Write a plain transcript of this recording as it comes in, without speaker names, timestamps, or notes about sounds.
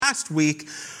last week,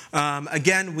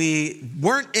 again, we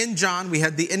weren't in John. We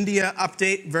had the India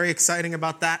update. Very exciting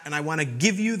about that. And I want to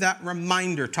give you that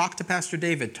reminder. Talk to Pastor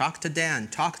David. Talk to Dan.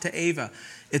 Talk to Ava.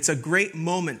 It's a great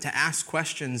moment to ask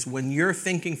questions when you're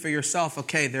thinking for yourself,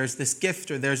 okay, there's this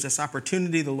gift or there's this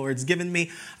opportunity the Lord's given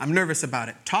me. I'm nervous about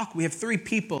it. We have 3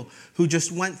 people who just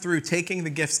went through taking the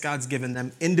gifts God's given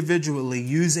them individually,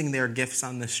 using their gifts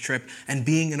on this trip and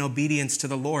being in obedience to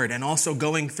the Lord, and also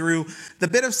going through the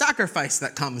bit of sacrifice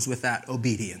that comes with that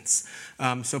obedience.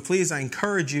 So please, I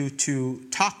encourage you to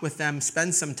talk with them,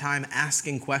 spend some time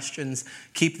asking questions,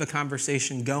 keep the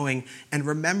conversation going, and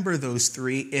remember those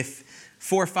 3 if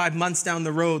 4 or 5 months down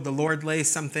the road, the Lord lays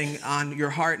something on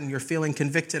your heart and you're feeling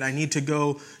convicted. I need to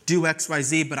go do X, Y,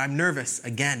 Z, but I'm nervous.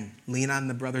 Again, lean on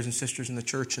the brothers and sisters in the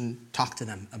church and talk to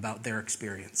them about their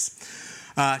experience.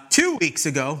 2 weeks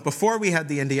ago, before we had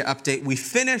the India update, we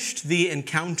finished the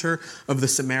encounter of the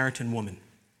Samaritan woman.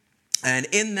 And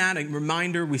in that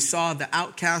reminder, we saw the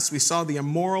outcast, we saw the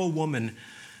immoral woman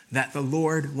that the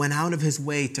Lord went out of his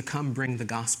way to come bring the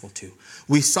gospel to.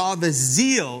 We saw the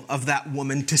zeal of that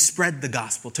woman to spread the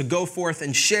gospel, to go forth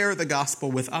and share the gospel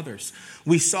with others.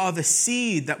 We saw the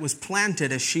seed that was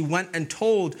planted as she went and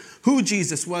told who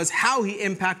Jesus was, how he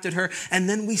impacted her, and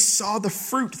then we saw the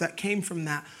fruit that came from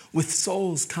that with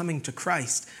souls coming to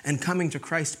Christ, and coming to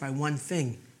Christ by one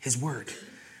thing, his word.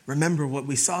 Remember what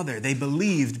we saw there. They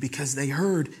believed because they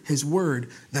heard his word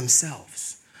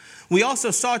themselves. We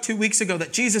also saw 2 weeks ago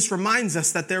that Jesus reminds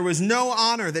us that there was no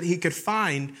honor that he could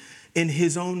find in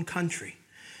his own country.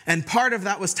 And part of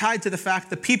that was tied to the fact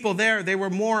the people there, they were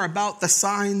more about the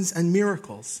signs and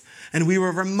miracles. And we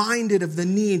were reminded of the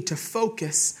need to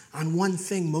focus on one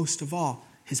thing most of all,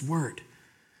 his word.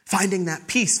 Finding that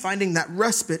peace, finding that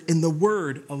respite in the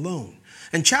word alone.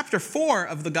 And chapter 4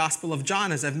 of the Gospel of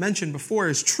John, as I've mentioned before,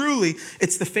 it's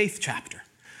the faith chapter.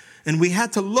 And we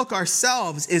had to look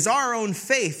ourselves, is our own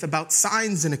faith about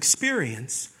signs and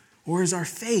experience, or is our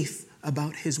faith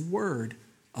about his word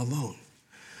alone?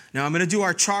 Now, I'm going to do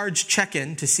our charge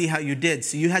check-in to see how you did.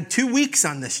 So you had 2 weeks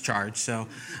on this charge, so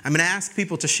I'm going to ask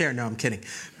people to share. No, I'm kidding.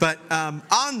 But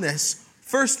on this,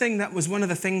 first thing that was one of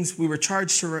the things we were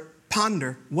charged to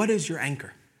ponder, what is your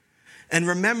anchor? And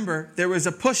remember, there was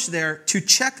a push there to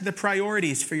check the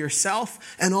priorities for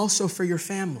yourself and also for your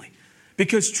family.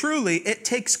 Because truly, it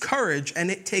takes courage and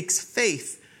it takes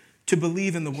faith to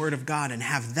believe in the word of God and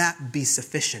have that be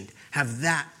sufficient, have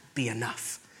that be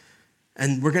enough.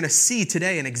 And we're going to see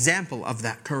today an example of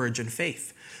that courage and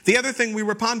faith. The other thing we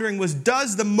were pondering was,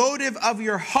 does the motive of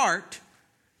your heart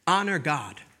honor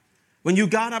God? When you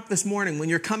got up this morning, when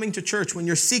you're coming to church, when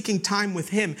you're seeking time with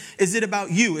him, is it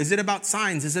about you? Is it about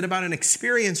signs? Is it about an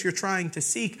experience you're trying to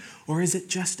seek? Or is it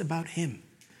just about him?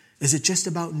 Is it just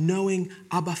about knowing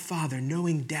Abba Father,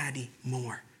 knowing Daddy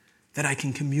more? That I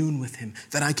can commune with him,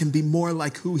 that I can be more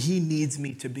like who he needs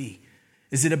me to be?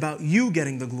 Is it about you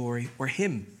getting the glory or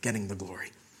him getting the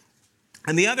glory?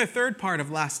 And the other third part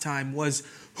of last time was,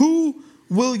 who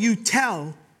will you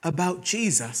tell about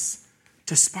Jesus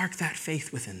to spark that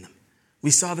faith within them? We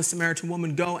saw the Samaritan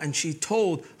woman go and she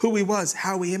told who he was,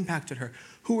 how he impacted her.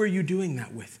 Who are you doing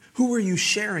that with? Who are you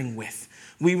sharing with?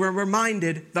 We were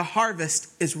reminded the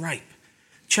harvest is ripe.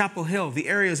 Chapel Hill, the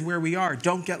areas where we are,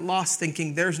 don't get lost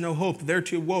thinking there's no hope, they're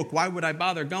too woke, why would I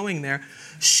bother going there?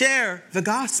 Share the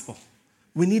gospel.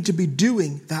 We need to be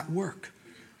doing that work.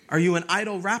 Are you an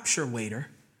idle rapture waiter,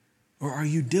 or are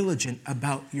you diligent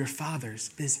about your Father's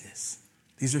business?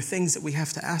 These are things that we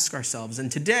have to ask ourselves.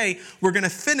 And today, we're going to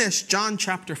finish John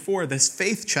chapter 4, this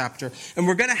faith chapter, and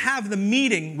we're going to have the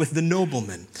meeting with the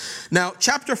nobleman. Now,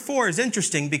 chapter 4 is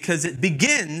interesting because it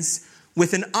begins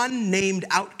with an unnamed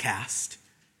outcast,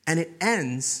 and it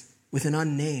ends with an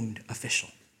unnamed official.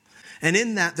 And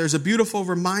in that, there's a beautiful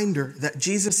reminder that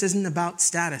Jesus isn't about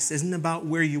status, isn't about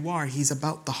where you are. He's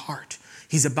about the heart.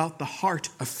 He's about the heart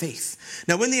of faith.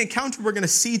 Now, in the encounter we're going to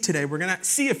see today, we're going to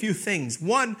see a few things.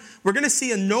 One, we're going to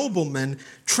see a nobleman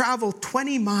travel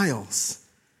 20 miles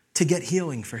to get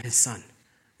healing for his son.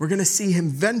 We're going to see him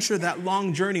venture that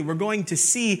long journey. We're going to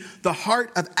see the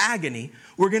heart of agony.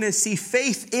 We're going to see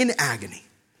faith in agony.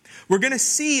 We're going to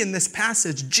see in this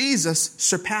passage Jesus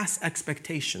surpass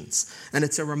expectations. And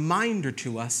it's a reminder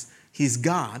to us he's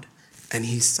God and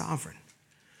he's sovereign.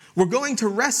 We're going to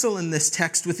wrestle in this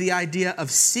text with the idea of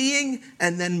seeing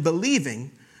and then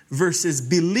believing versus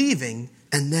believing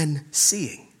and then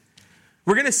seeing.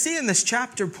 We're going to see in this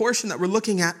chapter portion that we're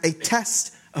looking at a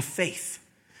test of faith.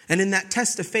 And in that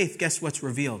test of faith, guess what's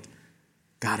revealed?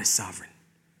 God is sovereign.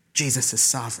 Jesus is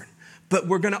sovereign. But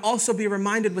we're going to also be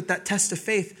reminded with that test of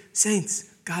faith,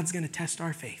 saints, God's going to test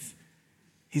our faith.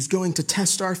 He's going to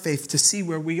test our faith to see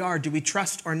where we are. Do we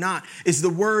trust or not? Is the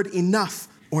word enough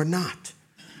or not?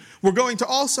 We're going to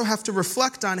also have to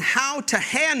reflect on how to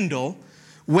handle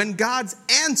when God's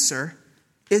answer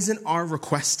isn't our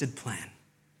requested plan.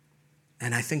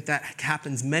 And I think that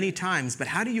happens many times, but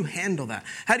how do you handle that?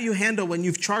 How do you handle when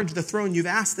you've charged the throne, you've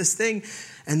asked this thing,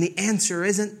 and the answer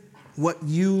isn't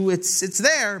it's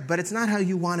there, but it's not how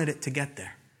you wanted it to get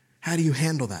there? How do you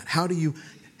handle that? How do you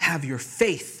have your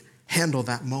faith handle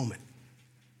that moment?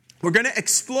 We're going to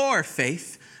explore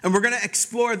faith, and we're going to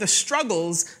explore the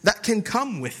struggles that can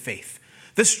come with faith.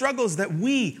 The struggles that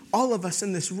all of us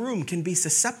in this room, can be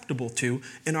susceptible to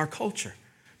in our culture.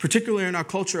 Particularly in our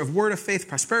culture of word of faith,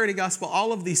 prosperity gospel,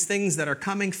 all of these things that are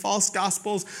coming, false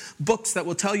gospels, books that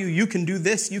will tell you you can do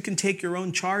this, you can take your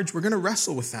own charge. We're going to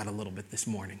wrestle with that a little bit this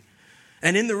morning.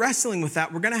 And in the wrestling with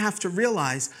that, we're going to have to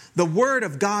realize the word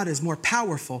of God is more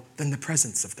powerful than the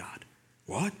presence of God.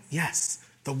 What? Yes.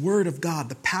 The word of God,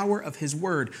 the power of his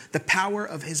word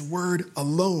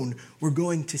alone, we're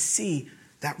going to see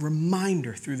that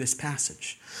reminder through this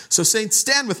passage. So saints,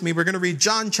 stand with me. We're going to read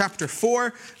John chapter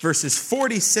 4, verses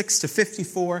 46 to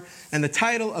 54. And the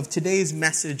title of today's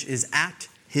message is At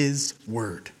His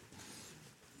Word.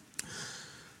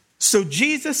 So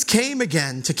Jesus came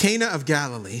again to Cana of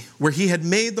Galilee, where he had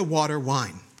made the water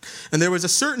wine. And there was a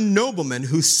certain nobleman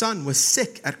whose son was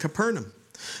sick at Capernaum.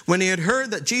 When he had heard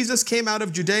that Jesus came out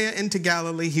of Judea into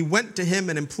Galilee, he went to him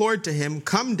and implored to him,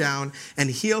 "Come down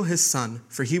and heal his son,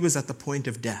 for he was at the point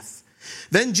of death."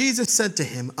 Then Jesus said to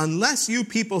him, "Unless you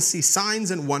people see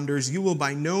signs and wonders, you will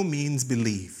by no means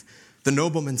believe." The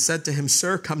nobleman said to him,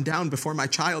 "Sir, come down before my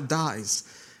child dies."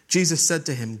 Jesus said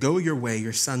to him, "Go your way,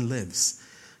 your son lives."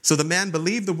 So the man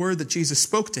believed the word that Jesus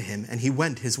spoke to him, and he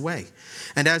went his way.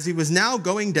 And as he was now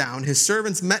going down, his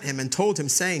servants met him and told him,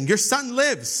 saying, "Your son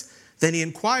lives." Then he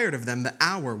inquired of them the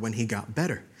hour when he got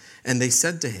better. And they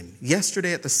said to him,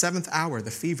 "Yesterday at the 7th hour the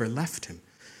fever left him."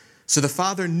 So the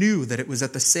father knew that it was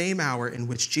at the same hour in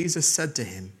which Jesus said to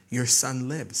him, "Your son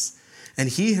lives." And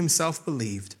he himself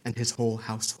believed, and his whole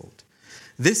household.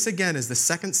 This again is the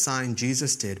second sign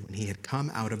Jesus did when he had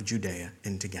come out of Judea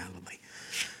into Galilee.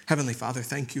 Heavenly Father,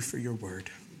 thank you for your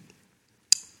word.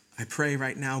 I pray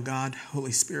right now, God,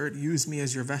 Holy Spirit, use me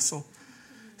as your vessel.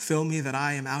 Fill me that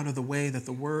I am out of the way, that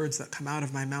the words that come out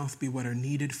of my mouth be what are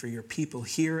needed for your people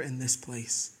here in this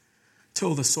place.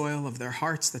 Till the soil of their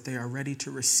hearts, that they are ready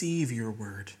to receive your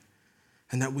word,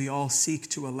 and that we all seek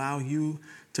to allow you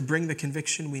to bring the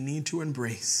conviction we need to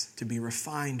embrace, to be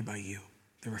refined by you,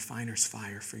 the refiner's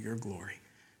fire for your glory.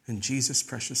 In Jesus'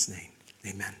 precious name,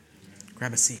 amen.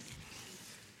 Grab a seat.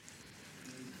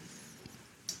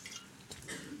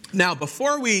 Now,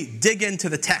 before we dig into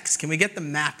the text, can we get the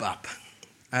map up?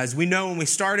 As we know, when we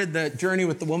started the journey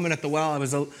with the woman at the well,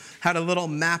 I had a little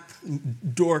map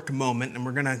dork moment, and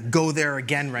we're going to go there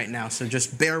again right now, so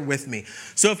just bear with me.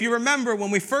 So if you remember, when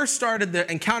we first started the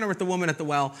encounter with the woman at the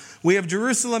well, we have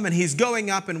Jerusalem, and he's going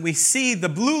up, and we see the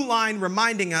blue line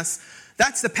reminding us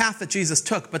that's the path that Jesus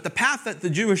took. But the path that the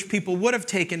Jewish people would have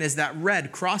taken is that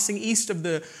red, crossing east of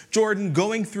the Jordan,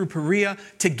 going through Perea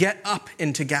to get up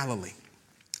into Galilee.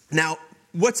 Now,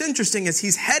 what's interesting is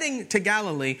he's heading to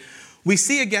Galilee. We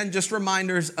see again just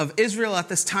reminders of Israel at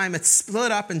this time. It's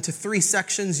split up into three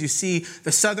sections. You see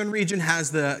the southern region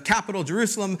has the capital,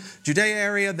 Jerusalem, Judea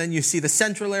area. Then you see the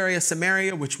central area,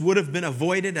 Samaria, which would have been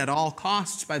avoided at all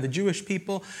costs by the Jewish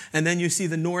people. And then you see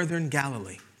the northern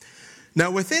Galilee.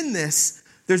 Now within this,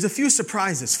 there's a few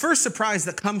surprises. First surprise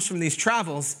that comes from these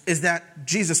travels is that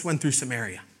Jesus went through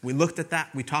Samaria. We looked at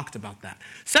that. We talked about that.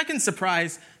 Second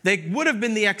surprise, they would have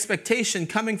been the expectation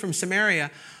coming from Samaria.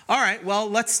 All right, well,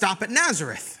 let's stop at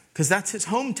Nazareth because that's his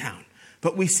hometown.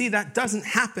 But we see that doesn't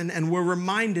happen, and we're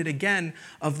reminded again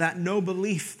of that no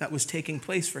belief that was taking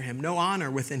place for him, no honor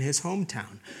within his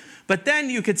hometown. But then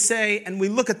you could say, and we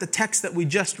look at the text that we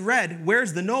just read,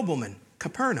 where's the nobleman?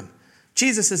 Capernaum.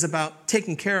 Jesus is about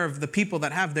taking care of the people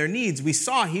that have their needs. We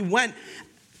saw he went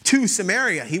to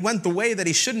Samaria. He went the way that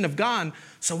he shouldn't have gone.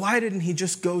 So why didn't he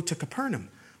just go to Capernaum?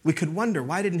 We could wonder,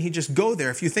 why didn't he just go there?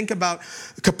 If you think about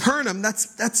Capernaum,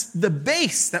 that's the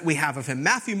base that we have of him.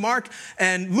 Matthew, Mark,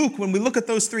 and Luke, when we look at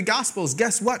those three Gospels,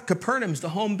 guess what? Capernaum's the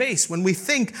home base. When we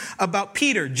think about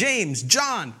Peter, James,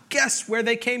 John, guess where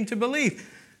they came to believe?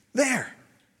 There,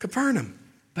 Capernaum.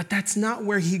 But that's not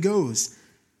where he goes.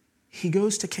 He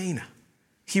goes to Cana.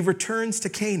 He returns to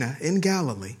Cana in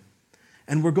Galilee.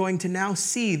 And we're going to now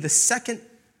see the second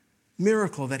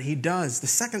miracle that he does, the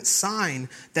second sign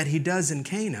that he does in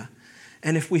Cana.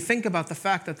 And if we think about the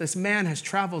fact that this man has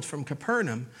traveled from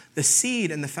Capernaum, the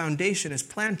seed and the foundation is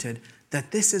planted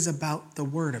that this is about the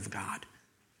word of God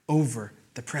over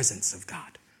the presence of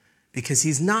God. because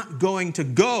he's not going to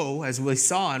go, as we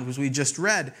saw and as we just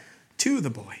read, to the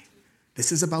boy.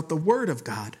 This is about the word of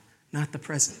God, not the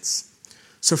presence.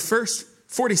 So first,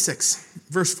 46,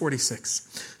 verse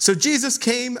 46. So Jesus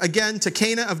came again to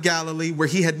Cana of Galilee, where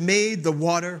he had made the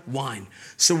water wine.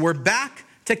 So we're back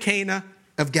to Cana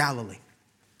of Galilee.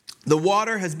 The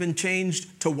water has been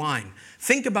changed to wine.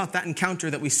 Think about that encounter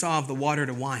that we saw of the water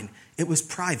to wine. It was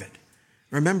private.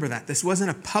 Remember that. This wasn't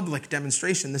a public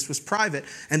demonstration. This was private.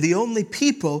 And the only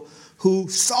people who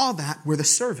saw that were the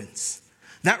servants.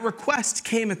 That request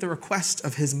came at the request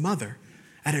of his mother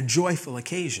at a joyful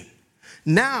occasion.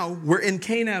 Now we're in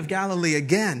Cana of Galilee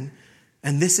again.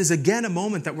 And this is again a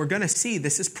moment that we're going to see.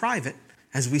 This is private.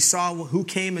 As we saw who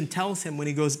came and tells him when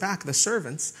he goes back, the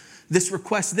servants. This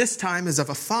request this time is of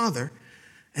a father.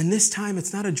 And this time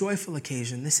it's not a joyful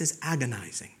occasion. This is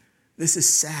agonizing. This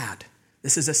is sad.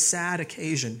 This is a sad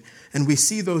occasion. And we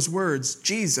see those words,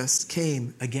 Jesus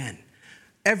came again.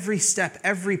 Every step,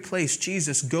 every place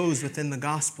Jesus goes within the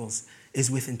Gospels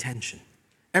is with intention.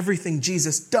 Everything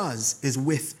Jesus does is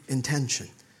with intention.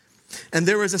 And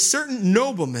there was a certain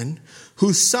nobleman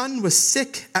whose son was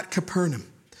sick at Capernaum.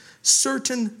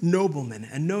 Certain nobleman.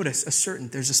 And notice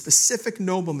there's a specific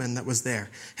nobleman that was there.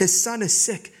 His son is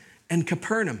sick in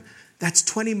Capernaum. That's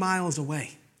 20 miles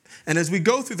away. And as we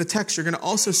go through the text, you're going to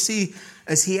also see,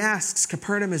 as he asks,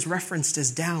 Capernaum is referenced as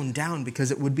down, because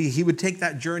he would take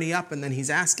that journey up, and then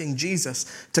he's asking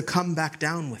Jesus to come back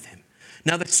down with him.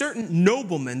 Now, the certain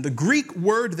nobleman, the Greek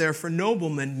word there for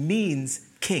nobleman means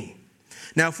king.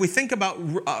 Now, if we think about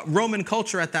Roman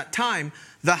culture at that time,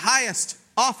 the highest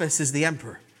office is the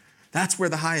emperor. That's where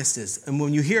the highest is. And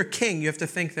when you hear king, you have to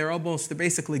think they're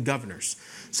basically governors.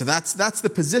 So that's the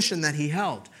position that he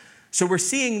held. So we're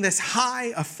seeing this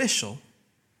high official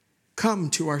come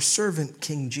to our servant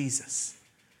King Jesus.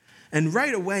 And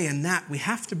right away in that, we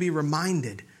have to be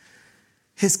reminded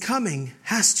his coming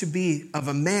has to be of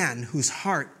a man whose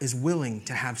heart is willing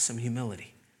to have some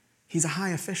humility. He's a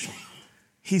high official.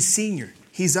 He's senior.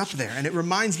 He's up there. And it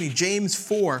reminds me, James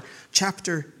 4,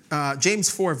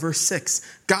 verse 6.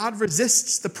 God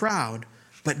resists the proud,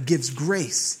 but gives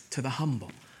grace to the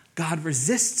humble. God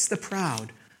resists the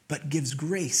proud, but gives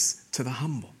grace to the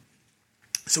humble.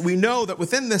 So we know that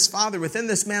within this father, within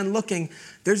this man looking,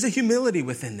 there's a humility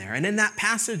within there. And in that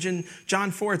passage in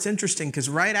John 4, it's interesting because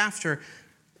right after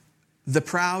the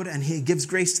proud and he gives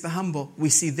grace to the humble, we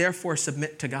see therefore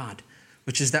submit to God,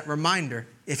 which is that reminder,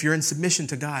 if you're in submission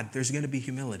to God, there's going to be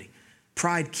humility.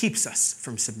 Pride keeps us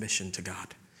from submission to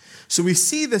God. So we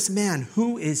see this man.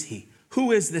 Who is he?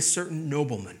 Who is this certain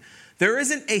nobleman? There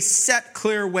isn't a set,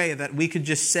 clear way that we could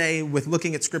just say with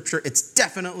looking at Scripture, it's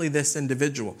definitely this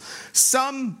individual.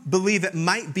 Some believe it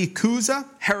might be Cusa,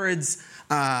 Herod's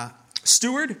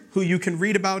steward, who you can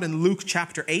read about in Luke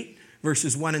chapter 8,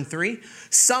 verses 1 and 3.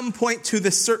 Some point to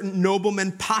this certain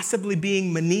nobleman possibly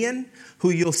being Manaen,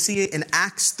 who you'll see in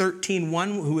Acts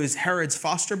 13:1, who is Herod's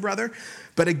foster brother.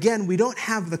 But again, we don't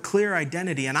have the clear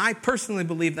identity, and I personally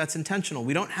believe that's intentional.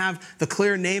 We don't have the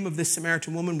clear name of this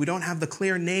Samaritan woman. We don't have the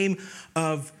clear name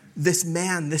of this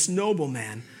man, this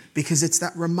nobleman, because it's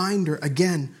that reminder,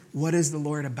 again, what is the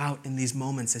Lord about in these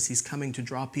moments as he's coming to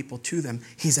draw people to them?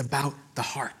 He's about the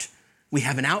heart. We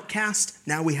have an outcast,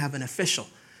 now we have an official.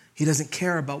 He doesn't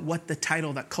care about what the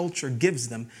title that culture gives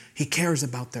them. He cares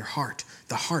about their heart,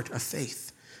 the heart of faith.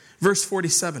 Verse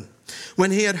 47,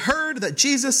 when he had heard that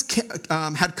Jesus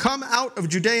had come out of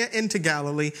Judea into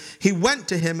Galilee, he went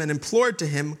to him and implored to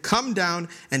him, come down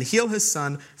and heal his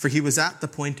son, for he was at the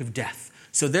point of death.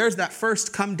 So there's that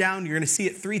first come down. You're going to see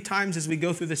it 3 times as we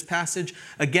go through this passage.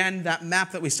 Again, that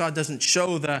map that we saw doesn't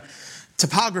show the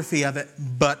topography of it,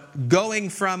 but going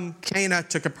from Cana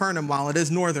to Capernaum, while it is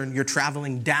northern, you're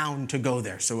traveling down to go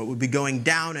there. So it would be going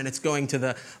down, and it's going to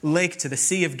the lake, to the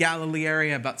Sea of Galilee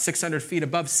area, about 600 feet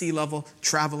above sea level,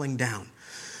 traveling down.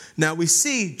 Now we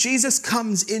see Jesus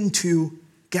comes into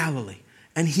Galilee,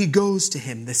 and he goes to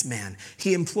him, this man.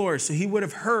 He implores. So he would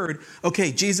have heard,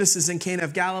 okay, Jesus is in Cana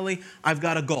of Galilee. I've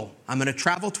got a goal. I'm going to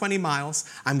travel 20 miles.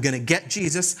 I'm going to get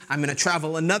Jesus. I'm going to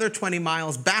travel another 20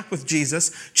 miles back with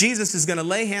Jesus. Jesus is going to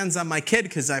lay hands on my kid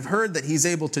because I've heard that he's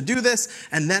able to do this.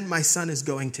 And then my son is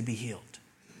going to be healed.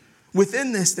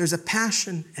 Within this, there's a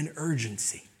passion and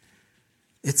urgency.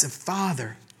 It's a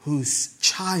father whose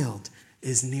child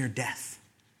is near death.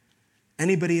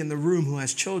 Anybody in the room who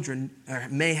has children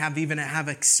may have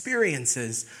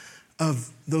experiences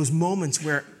of those moments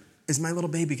where, is my little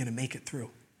baby going to make it through?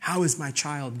 How is my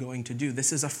child going to do?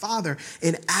 This is a father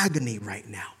in agony right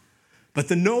now. But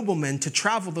the nobleman, to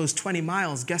travel those 20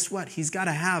 miles, guess what? He's got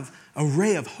to have a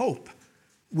ray of hope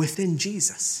within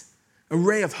Jesus. A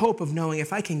ray of hope of knowing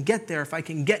if I can get there, if I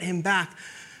can get him back,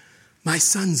 my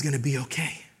son's going to be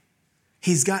okay.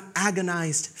 He's got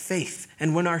agonized faith.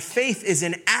 And when our faith is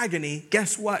in agony,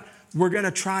 guess what? We're going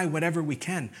to try whatever we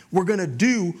can. We're going to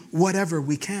do whatever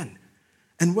we can.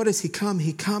 And what does he come?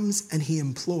 He comes and he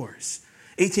implores.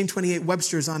 1828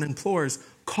 Webster's on implores.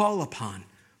 Call upon,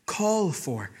 call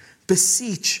for,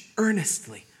 beseech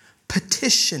earnestly,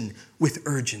 petition with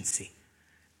urgency,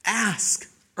 ask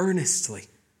earnestly,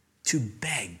 to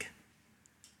beg.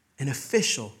 An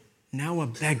official, now a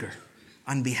beggar,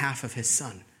 on behalf of his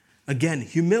son. Again,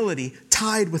 humility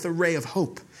tied with a ray of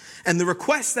hope. And the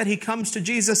request that he comes to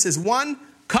Jesus is 1,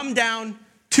 come down.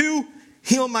 2,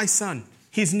 heal my son.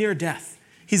 He's near death.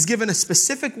 He's given a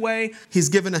specific way. He's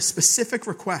given a specific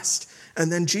request.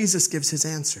 And then Jesus gives his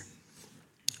answer.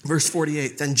 Verse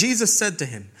 48, then Jesus said to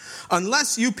him,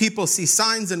 unless you people see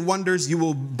signs and wonders, you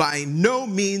will by no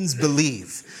means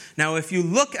believe. Now, if you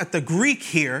look at the Greek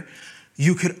here,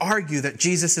 you could argue that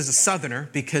Jesus is a southerner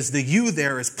because the you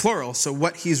there is plural. So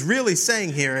what he's really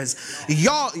saying here is,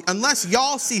 y'all, unless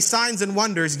y'all see signs and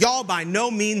wonders, y'all by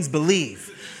no means believe.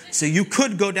 So you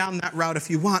could go down that route if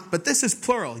you want, but this is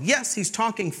plural. Yes, he's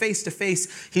talking face to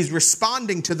face. He's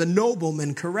responding to the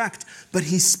nobleman, correct, but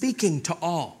he's speaking to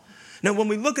all. Now, when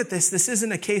we look at this, this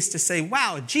isn't a case to say,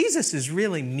 wow, Jesus is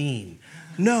really mean.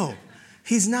 No,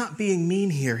 he's not being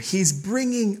mean here. He's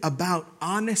bringing about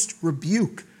honest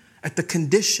rebuke at the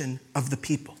condition of the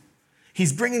people.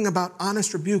 He's bringing about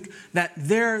honest rebuke that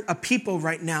they're a people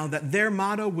right now that their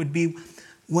motto would be,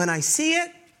 when I see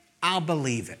it, I'll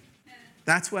believe it.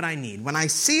 That's what I need. When I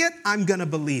see it, I'm going to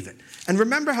believe it. And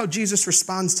remember how Jesus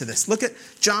responds to this. Look at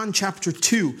John chapter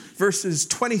 2, verses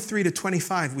 23 to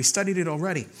 25. We studied it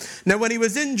already. Now, when he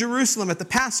was in Jerusalem at the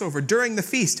Passover during the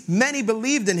feast, many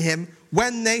believed in him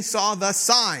when they saw the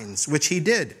signs which he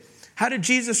did. How did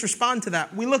Jesus respond to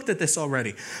that? We looked at this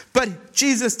already. But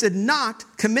Jesus did not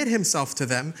commit himself to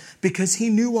them because he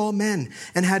knew all men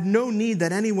and had no need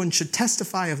that anyone should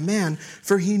testify of man,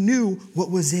 for he knew what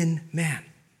was in man.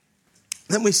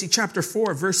 Then we see chapter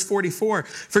 4, verse 44.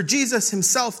 For Jesus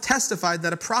himself testified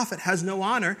that a prophet has no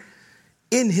honor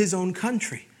in his own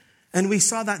country. And we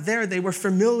saw that there. They were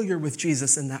familiar with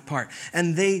Jesus in that part.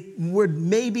 And they would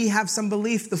maybe have some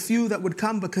belief, the few that would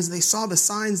come, because they saw the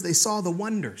signs, they saw the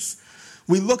wonders.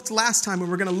 We looked last time,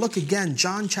 and we're going to look again,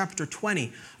 John chapter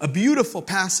 20, a beautiful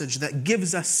passage that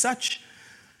gives us such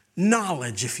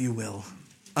knowledge, if you will,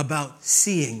 about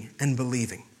seeing and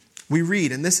believing. We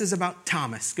read, and this is about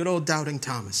Thomas, good old doubting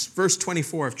Thomas. Verse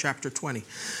 24 of chapter 20.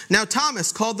 Now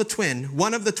Thomas, called the twin,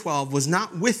 one of the 12, was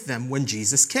not with them when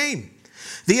Jesus came.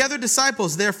 The other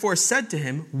disciples therefore said to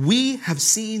him, we have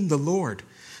seen the Lord.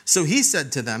 So he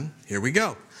said to them, here we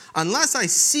go. Unless I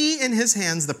see in his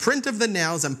hands the print of the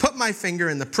nails and put my finger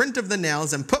in the print of the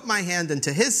nails and put my hand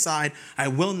into his side, I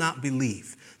will not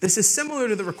believe. This is similar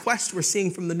to the request we're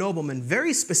seeing from the nobleman,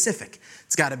 very specific.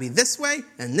 It's got to be this way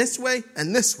and this way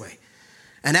and this way.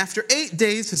 And after 8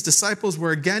 days, his disciples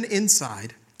were again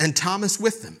inside, and Thomas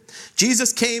with them.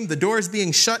 Jesus came, the doors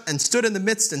being shut, and stood in the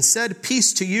midst and said,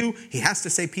 peace to you. He has to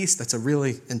say peace. That's a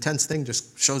really intense thing,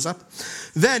 just shows up.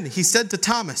 Then he said to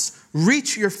Thomas,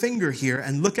 reach your finger here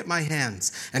and look at my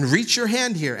hands, and reach your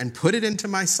hand here and put it into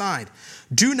my side.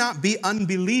 Do not be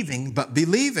unbelieving, but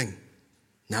believing.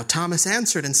 Now Thomas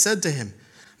answered and said to him,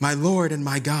 my Lord and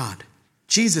my God.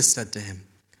 Jesus said to him,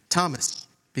 Thomas,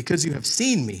 because you have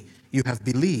seen me, you have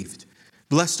believed.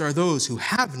 Blessed are those who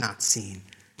have not seen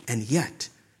and yet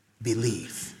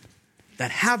believe.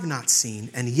 That have not seen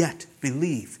and yet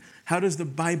believe. How does the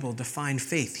Bible define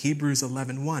faith? Hebrews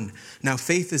 11:1. Now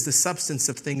faith is the substance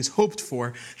of things hoped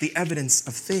for, the evidence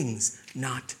of things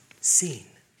not seen.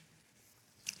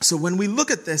 So when we look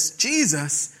at this,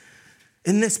 Jesus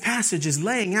in this passage is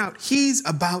laying out, he's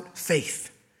about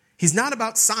faith. He's not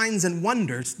about signs and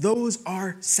wonders. Those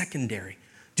are secondary.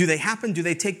 Do they happen? Do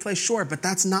they take place? Sure, but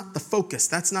that's not the focus.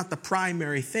 That's not the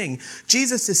primary thing.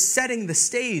 Jesus is setting the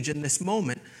stage in this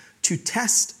moment to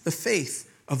test the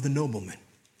faith of the nobleman.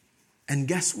 And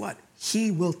guess what?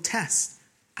 He will test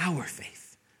our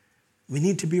faith. We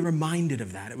need to be reminded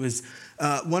of that. It was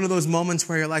one of those moments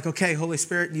where you're like, okay, Holy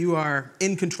Spirit, you are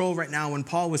in control right now. When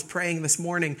Paul was praying this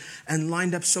morning and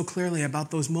lined up so clearly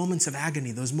about those moments of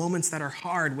agony, those moments that are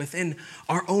hard within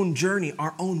our own journey,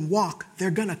 our own walk,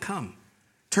 they're going to come.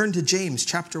 Turn to James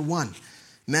chapter 1.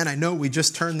 Man, I know we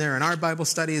just turned there in our Bible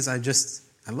studies. I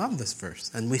love this verse.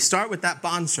 And we start with that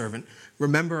bondservant.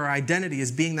 Remember, our identity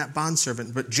is being that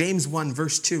bondservant. But James 1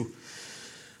 verse 2.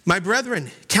 My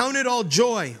brethren, count it all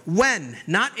joy when,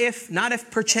 not if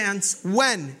perchance,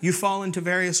 when you fall into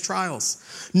various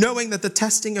trials, knowing that the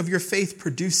testing of your faith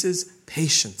produces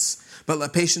patience. But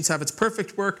let patience have its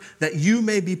perfect work, that you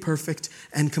may be perfect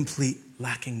and complete,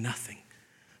 lacking nothing.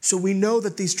 So we know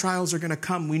that these trials are going to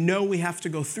come. We know we have to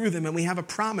go through them. And we have a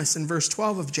promise in verse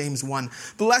 12 of James 1.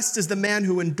 Blessed is the man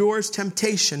who endures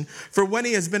temptation, for when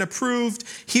he has been approved,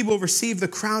 he will receive the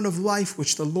crown of life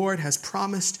which the Lord has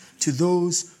promised to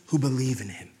those who believe in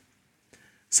him.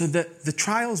 So the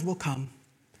trials will come.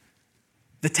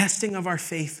 The testing of our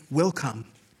faith will come.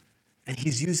 And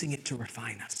he's using it to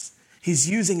refine us. He's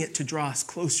using it to draw us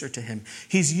closer to him.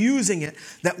 He's using it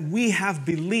that we have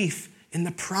belief in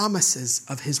the promises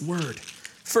of his word.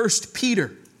 1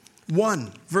 Peter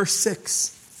 1, verse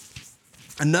 6.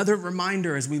 Another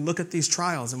reminder as we look at these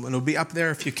trials, and it'll be up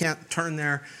there if you can't turn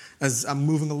there as I'm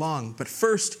moving along. But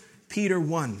 1 Peter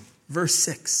 1, verse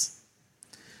 6.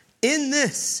 In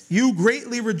this you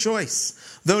greatly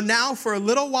rejoice, though now for a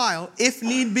little while, if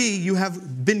need be, you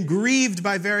have been grieved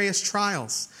by various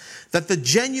trials, that the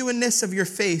genuineness of your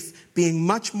faith, being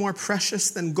much more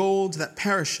precious than gold that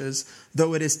perishes,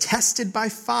 though it is tested by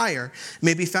fire,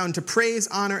 may be found to praise,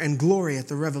 honor, and glory at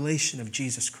the revelation of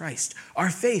Jesus Christ.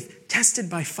 Our faith tested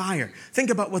by fire.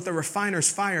 Think about what the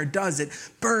refiner's fire does. It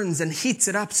burns and heats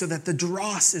it up so that the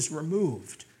dross is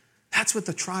removed. That's what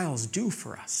the trials do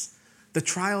for us. The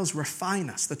trials refine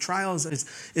us. The trials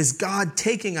is God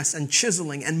taking us and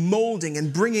chiseling and molding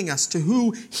and bringing us to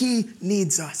who he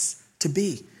needs us to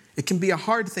be. It can be a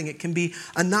hard thing. It can be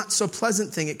a not so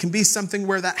pleasant thing. It can be something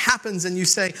where that happens and you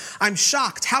say, I'm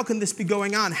shocked. How can this be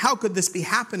going on? How could this be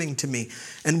happening to me?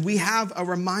 And we have a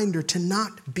reminder to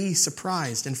not be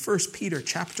surprised. In 1 Peter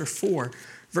chapter 4,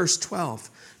 verse 12.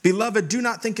 Beloved, do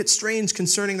not think it strange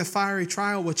concerning the fiery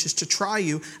trial which is to try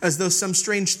you, as though some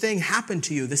strange thing happened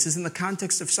to you. This is in the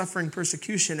context of suffering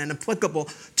persecution and applicable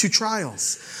to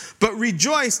trials. But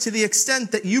rejoice to the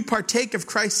extent that you partake of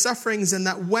Christ's sufferings, and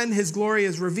that when his glory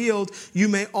is revealed, you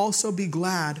may also be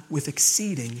glad with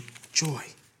exceeding joy.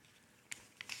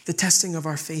 The testing of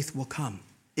our faith will come.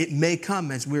 It may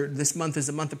come as this month is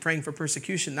a month of praying for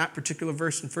persecution. That particular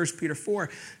verse in 1 Peter 4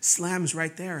 slams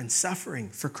right there in suffering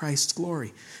for Christ's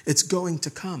glory. It's going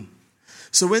to come.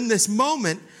 So in this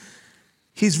moment,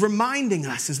 he's reminding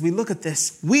us as we look at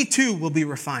this, we too will be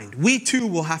refined. We too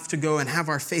will have to go and have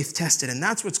our faith tested. And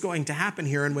that's what's going to happen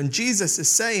here. And when Jesus is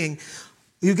saying,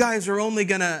 you guys are only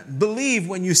going to believe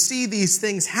when you see these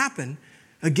things happen,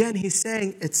 again, he's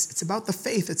saying it's about the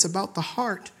faith. It's about the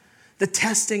heart. The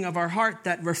testing of our heart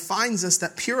that refines us,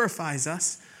 that purifies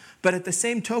us. But at the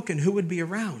same token, who would be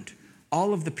around?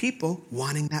 All of the people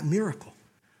wanting that miracle.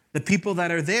 The people that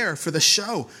are there for the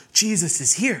show. Jesus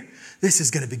is here. This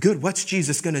is going to be good. What's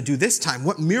Jesus going to do this time?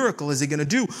 What miracle is he going to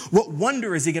do? What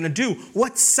wonder is he going to do?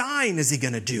 What sign is he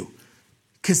going to do?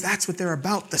 Because that's what they're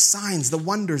about. The signs, the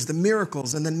wonders, the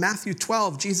miracles. And then Matthew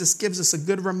 12, Jesus gives us a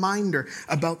good reminder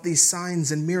about these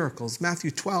signs and miracles. Matthew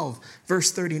 12,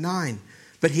 verse 39.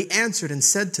 But he answered and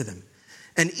said to them,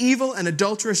 an evil and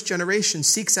adulterous generation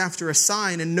seeks after a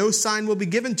sign, and no sign will be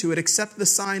given to it except the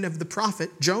sign of the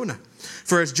prophet Jonah.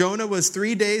 For as Jonah was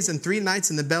 3 days and 3 nights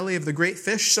in the belly of the great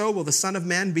fish, so will the Son of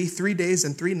Man be 3 days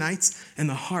and 3 nights in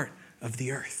the heart of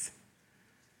the earth.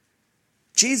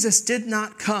 Jesus did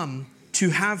not come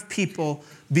to have people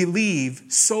believe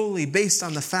solely based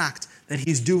on the fact that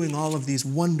he's doing all of these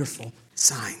wonderful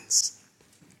signs.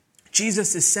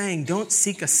 Jesus is saying, don't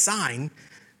seek a sign,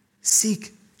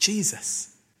 seek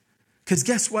Jesus. Because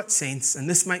guess what, saints? And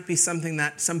this might be something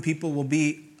that some people will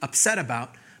be upset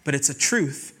about, but it's a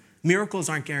truth. Miracles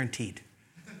aren't guaranteed.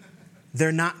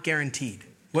 They're not guaranteed.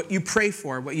 What you pray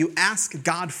for, what you ask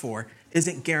God for,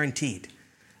 isn't guaranteed.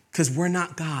 Because we're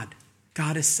not God.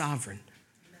 God is sovereign.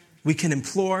 We can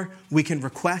implore, we can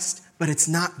request, but it's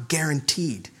not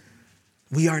guaranteed.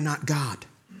 We are not God.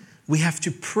 We have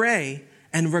to pray,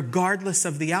 and regardless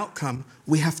of the outcome,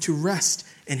 we have to rest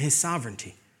in his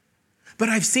sovereignty. But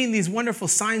I've seen these wonderful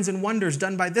signs and wonders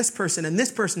done by this person, and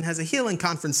this person has a healing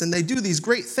conference, and they do these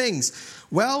great things.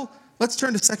 Well, let's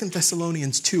turn to 2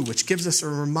 Thessalonians 2, which gives us a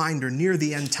reminder near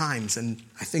the end times, and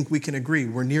I think we can agree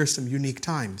we're near some unique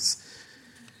times.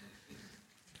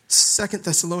 2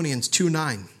 Thessalonians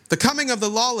 2:9. The coming of the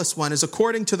lawless one is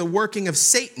according to the working of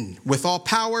Satan, with all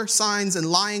power, signs, and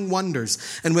lying wonders,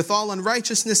 and with all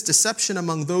unrighteousness, deception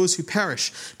among those who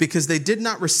perish, because they did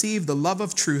not receive the love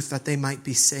of truth that they might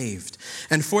be saved.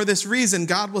 And for this reason,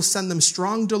 God will send them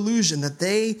strong delusion that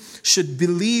they should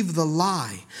believe the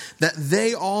lie, that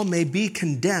they all may be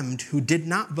condemned who did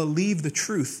not believe the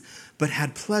truth, but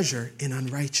had pleasure in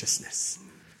unrighteousness.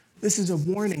 This is a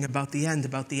warning about the end,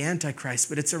 about the Antichrist,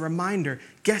 but it's a reminder.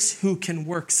 Guess who can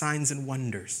work signs and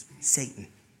wonders? Satan.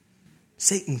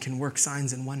 Satan can work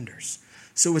signs and wonders.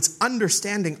 So it's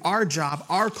understanding our job,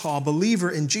 our call, believer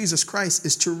in Jesus Christ,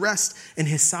 is to rest in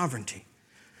his sovereignty.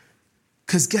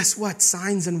 Because guess what?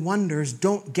 Signs and wonders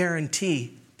don't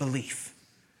guarantee belief.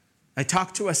 I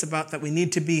talked to us about that we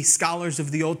need to be scholars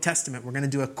of the Old Testament. We're going to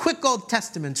do a quick Old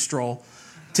Testament stroll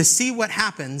to see what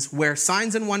happens where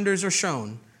signs and wonders are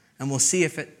shown, and we'll see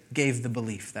if it gave the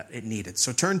belief that it needed.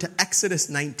 So turn to Exodus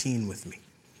 19 with me.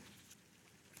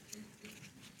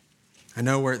 I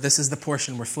know this is the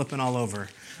portion we're flipping all over,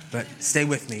 but stay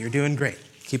with me. You're doing great.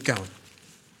 Keep going.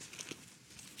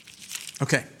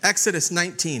 Okay, Exodus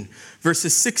 19,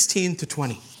 verses 16 to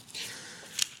 20.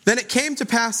 Then it came to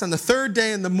pass on the third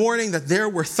day in the morning that there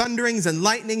were thunderings and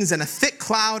lightnings and a thick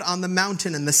cloud on the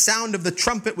mountain, and the sound of the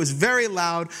trumpet was very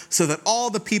loud, so that all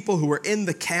the people who were in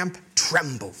the camp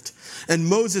trembled. And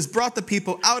Moses brought the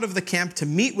people out of the camp to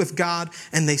meet with God,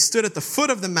 and they stood at the foot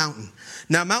of the mountain.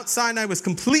 Now Mount Sinai was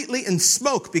completely in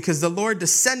smoke, because the Lord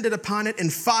descended upon it in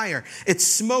fire. Its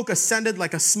smoke ascended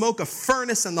like a smoke of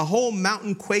furnace, and the whole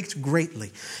mountain quaked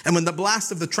greatly. And when the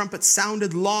blast of the trumpet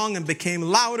sounded long and became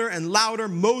louder and louder,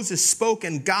 Moses spoke,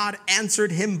 and God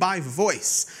answered him by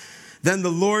voice. Then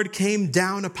the Lord came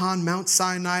down upon Mount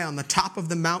Sinai on the top of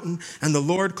the mountain, and the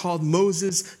Lord called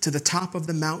Moses to the top of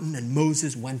the mountain, and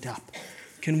Moses went up.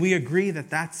 Can we agree that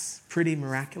that's pretty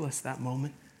miraculous, that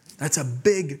moment? That's a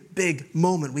big, big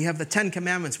moment. We have the 10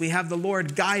 Commandments. We have the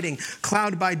Lord guiding,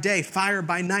 cloud by day, fire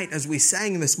by night, as we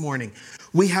sang this morning.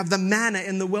 We have the manna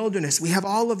in the wilderness. We have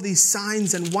all of these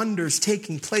signs and wonders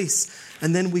taking place.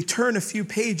 And then we turn a few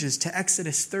pages to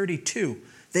Exodus 32.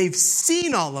 They've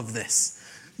seen all of this.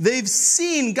 They've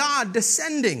seen God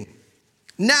descending.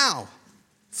 Now,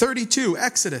 32,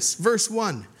 Exodus, verse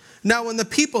 1. Now when the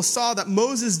people saw that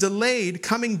Moses delayed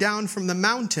coming down from the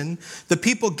mountain, the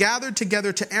people gathered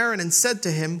together to Aaron and said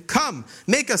to him, "Come,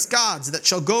 make us gods that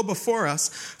shall go before us.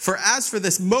 For as for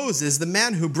this Moses, the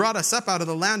man who brought us up out of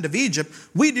the land of Egypt,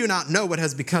 we do not know what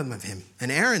has become of him."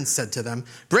 And Aaron said to them,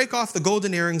 "Break off the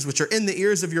golden earrings which are in the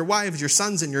ears of your wives, your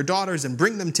sons, and your daughters, and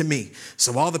bring them to me."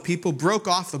 So all the people broke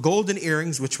off the golden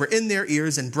earrings which were in their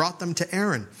ears and brought them to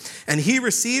Aaron. And he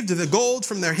received the gold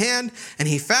from their hand, and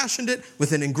he fashioned it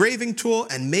with an engraving tool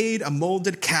and made a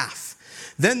molded calf.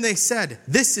 Then they said,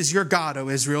 "This is your God, O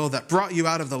Israel, that brought you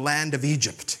out of the land of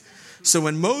Egypt." So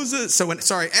when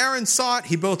Aaron saw it,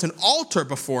 he built an altar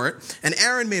before it, and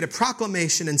Aaron made a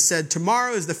proclamation and said,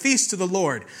 "Tomorrow is the feast to the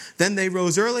Lord." Then they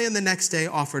rose early in the next day,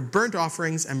 offered burnt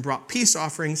offerings and brought peace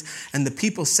offerings, and the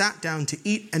people sat down to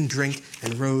eat and drink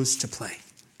and rose to play.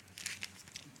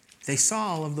 They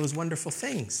saw all of those wonderful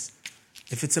things.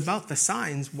 If it's about the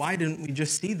signs, why didn't we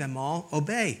just see them all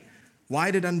obey?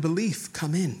 Why did unbelief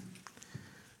come in?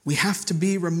 We have to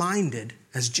be reminded,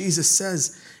 as Jesus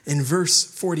says in verse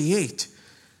 48,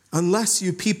 "Unless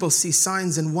you people see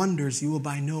signs and wonders, you will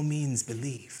by no means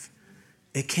believe."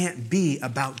 It can't be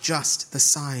about just the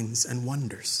signs and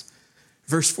wonders.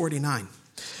 Verse 49,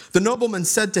 "The nobleman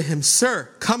said to him, 'Sir,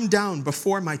 come down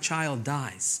before my child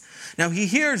dies.'" Now he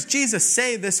hears Jesus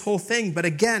say this whole thing, but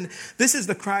again, this is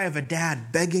the cry of a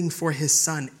dad begging for his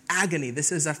son. Agony.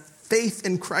 This is a faith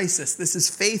in crisis. This is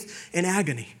faith in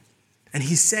agony. And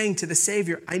he's saying to the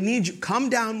Savior, "I need you. Come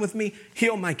down with me.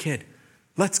 Heal my kid.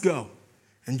 Let's go."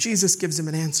 And Jesus gives him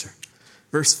an answer.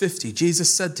 Verse 50,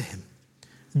 Jesus said to him,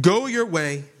 "Go your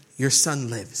way. Your son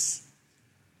lives."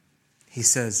 He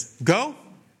says, "Go.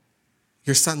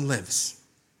 Your son lives."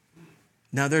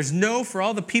 Now for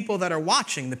all the people that are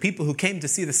watching, the people who came to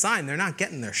see the sign, they're not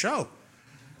getting their show.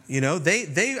 You know,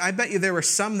 I bet you there were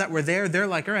some that were there. They're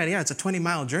like, "All right, yeah, it's a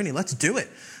 20-mile journey. Let's do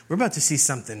it. We're about to see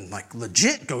something like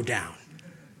legit go down."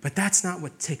 But that's not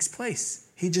what takes place.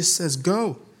 He just says,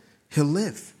 "Go, he'll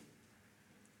live."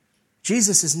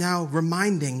 Jesus is now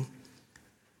reminding,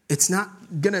 it's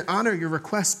not going to honor your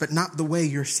request, but not the way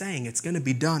you're saying. It's going to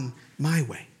be done my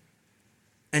way.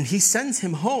 And he sends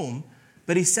him home,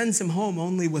 but he sends him home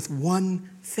only with one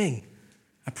thing,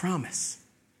 a promise.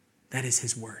 That is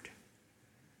his word.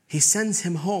 He sends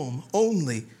him home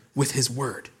only with his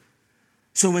word.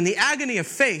 So in the agony of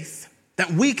faith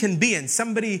that we can be in,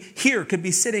 somebody here could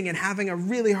be sitting and having a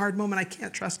really hard moment. "I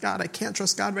can't trust God. I can't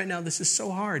trust God right now. This is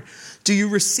so hard." Do you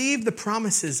receive the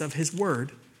promises of his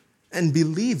word and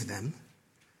believe them?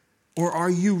 Or are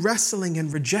you wrestling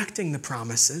and rejecting the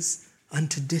promises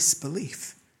unto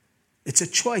disbelief? It's a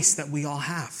choice that we all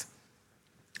have.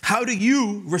 How do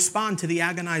you respond to the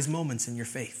agonized moments in your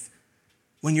faith?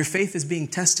 When your faith is being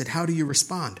tested, how do you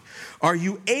respond? Are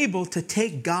you able to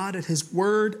take God at his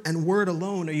word and word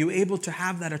alone? Are you able to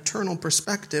have that eternal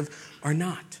perspective or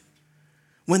not?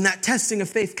 When that testing of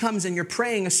faith comes and you're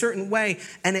praying a certain way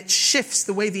and it shifts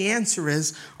the way the answer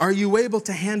is, are you able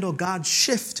to handle God's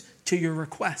shift to your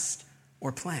request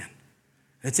or plan.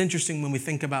 It's interesting when we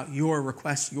think about your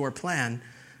request, your plan,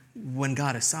 when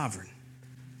God is sovereign.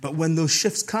 But when those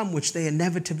shifts come, which they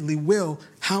inevitably will,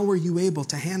 how are you able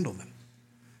to handle them?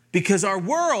 Because our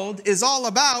world is all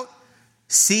about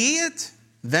see it,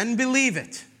 then believe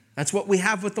it. That's what we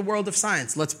have with the world of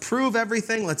science. Let's prove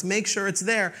everything. Let's make sure it's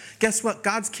there. Guess what?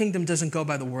 God's kingdom doesn't go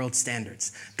by the world's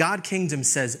standards. God's kingdom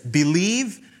says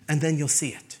believe, and then you'll see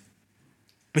it.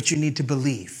 But you need to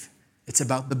believe. It's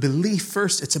about the belief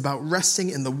first. It's about resting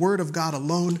in the word of God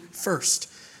alone first.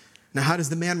 Now, how does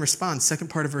the man respond? Second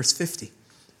part of verse 50.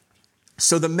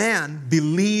 So the man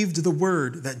believed the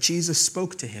word that Jesus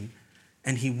spoke to him,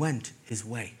 and he went his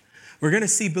way. We're going to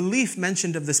see belief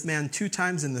mentioned of this man 2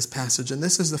 times in this passage, and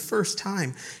this is the first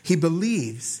time he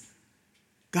believes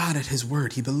God at his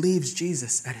word. He believes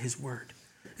Jesus at his word.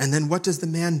 And then what does the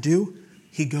man do?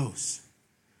 He goes.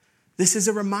 This is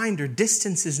a reminder,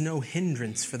 distance is no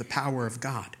hindrance for the power of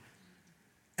God.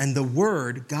 And the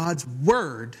word, God's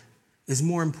word, is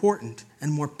more important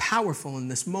and more powerful in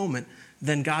this moment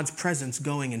than God's presence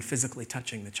going and physically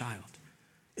touching the child.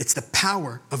 It's the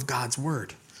power of God's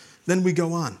word. Then we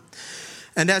go on.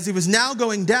 And as he was now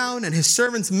going down, and his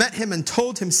servants met him and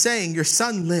told him, saying, your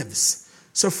son lives.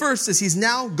 So first, as he's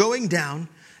now going down,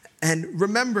 and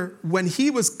remember, when he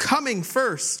was coming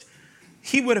first,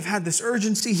 he would have had this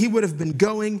urgency. He would have been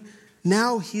going.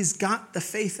 Now he's got the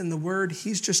faith in the word.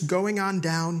 He's just going on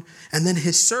down. And then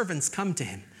his servants come to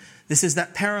him. This is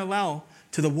that parallel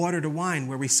to the water to wine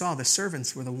where we saw the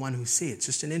servants were the one who see. It's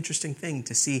just an interesting thing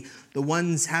to see the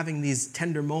ones having these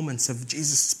tender moments of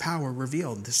Jesus' power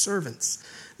revealed. The servants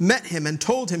met him and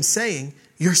told him, saying,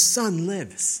 your son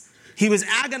lives. He was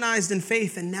agonized in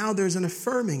faith, and now there's an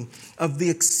affirming of the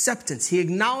acceptance. He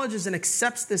acknowledges and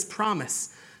accepts this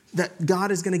promise that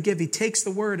God is going to give. He takes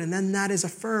the word, and then that is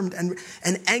affirmed and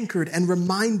anchored and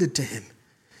reminded to him.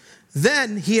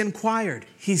 Then he inquired.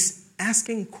 He's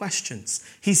asking questions.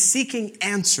 He's seeking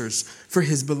answers for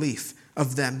his belief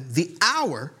of them. The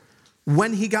hour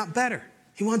when he got better.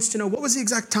 He wants to know what was the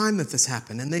exact time that this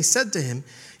happened. And they said to him,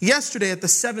 yesterday at the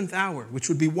 7th hour, which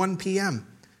would be 1 p.m.,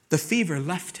 the fever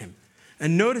left him.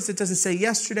 And notice it doesn't say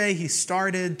yesterday he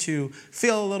started to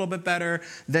feel a little bit better.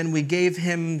 Then we gave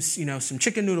him, some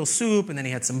chicken noodle soup, and then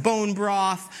he had some bone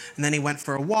broth, and then he went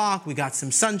for a walk. We got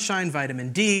some sunshine,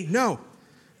 vitamin D. No,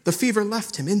 the fever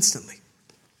left him instantly.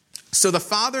 So the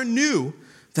father knew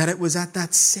that it was at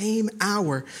that same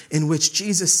hour in which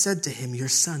Jesus said to him, your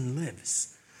son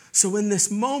lives. So in this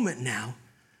moment now,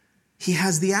 he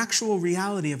has the actual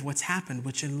reality of what's happened,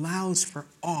 which allows for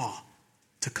awe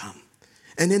to come.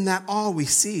 And in that awe we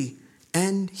see,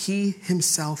 and he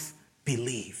himself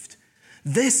believed.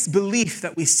 This belief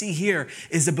that we see here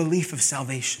is a belief of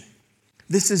salvation.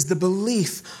 This is the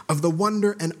belief of the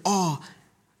wonder and awe.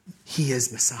 He is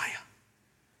Messiah.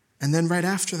 And then right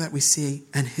after that we see,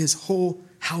 and his whole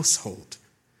household.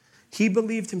 He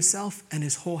believed himself and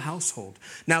his whole household.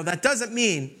 Now that doesn't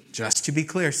mean, just to be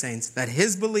clear, saints, that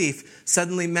his belief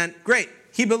suddenly meant, great,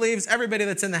 he believes everybody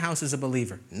that's in the house is a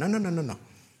believer. No.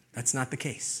 That's not the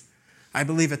case. I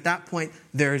believe at that point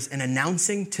there's an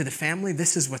announcing to the family,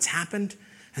 this is what's happened,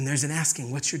 and there's an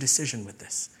asking, what's your decision with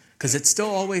this? Because it still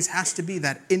always has to be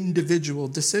that individual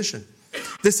decision.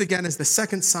 This again is the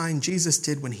second sign Jesus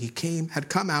did when he had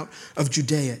come out of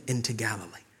Judea into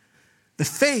Galilee.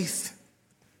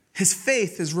 His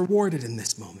faith is rewarded in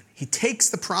this moment. He takes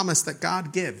the promise that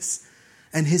God gives,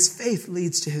 and his faith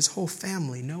leads to his whole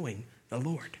family knowing the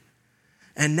Lord.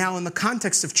 And now in the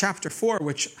context of chapter 4,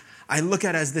 which I look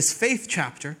at as this faith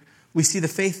chapter, we see the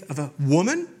faith of a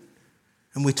woman,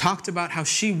 and we talked about how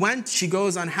she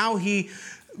goes on how he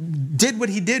did what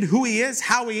he did, who he is,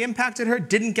 how he impacted her,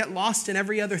 didn't get lost in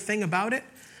every other thing about it.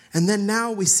 And then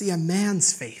now we see a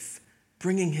man's faith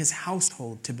bringing his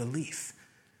household to belief.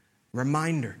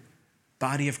 Reminder,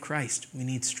 body of Christ, we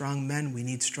need strong men, we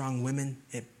need strong women.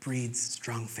 It breeds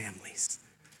strong families.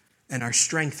 And our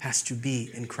strength has to be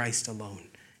in Christ alone,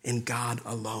 in God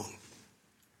alone.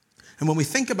 And when we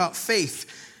think about faith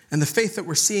and the faith that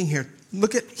we're seeing here,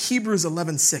 look at Hebrews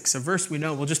 11:6, a verse we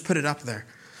know. We'll just put it up there.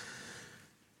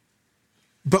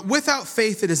 But without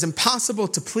faith it is impossible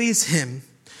to please him,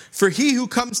 for he who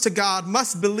comes to God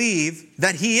must believe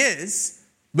that he is,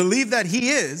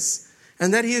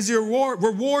 and that he is your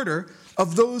rewarder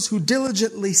of those who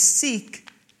diligently seek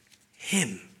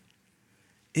him.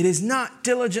 It is not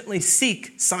diligently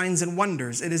seek signs and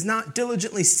wonders. It is not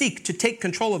diligently seek to take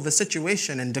control of the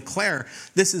situation and declare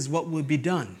this is what would be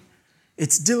done.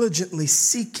 It's diligently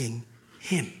seeking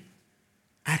him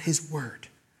at his word,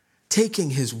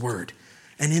 taking his word,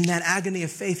 and in that agony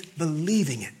of faith,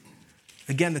 believing it.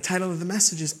 Again, the title of the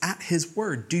message is At His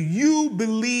Word. Do you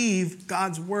believe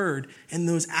God's word in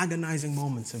those agonizing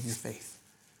moments of your faith?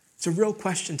 It's a real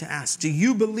question to ask. Do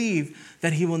you believe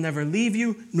that he will never leave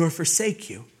you nor forsake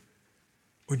you?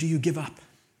 Or do you give up?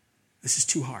 This is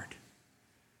too hard.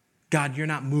 God, you're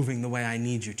not moving the way I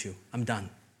need you to. I'm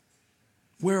done.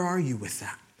 Where are you with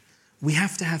that? We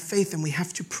have to have faith and we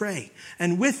have to pray.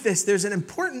 And with this, there's an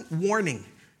important warning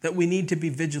that we need to be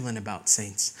vigilant about,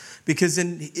 saints. Because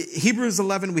in Hebrews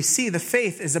 11, we see the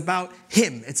faith is about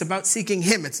him. It's about seeking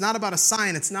him. It's not about a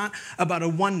sign. It's not about a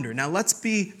wonder. Now, let's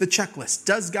be the checklist.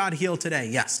 Does God heal today?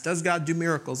 Yes. Does God do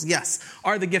miracles? Yes.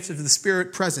 Are the gifts of the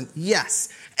Spirit present? Yes.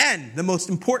 And the most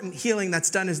important healing that's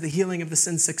done is the healing of the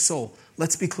sin-sick soul.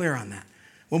 Let's be clear on that.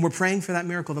 When we're praying for that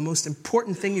miracle, the most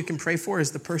important thing you can pray for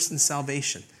is the person's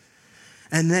salvation.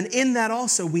 And then in that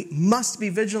also, we must be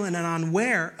vigilant and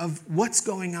unaware of what's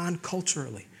going on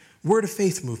culturally. Word of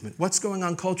faith movement. What's going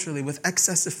on culturally with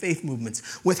excessive faith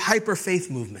movements, with hyper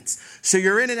faith movements. So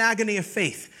you're in an agony of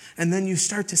faith. And then you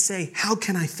start to say, how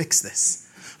can I fix this?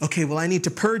 Okay, well, I need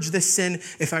to purge this sin.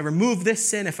 If I remove this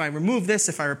sin, if I remove this,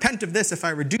 if I repent of this, if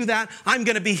I redo that, I'm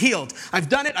going to be healed. I've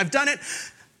done it.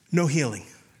 No healing.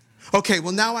 Okay,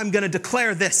 well, now I'm going to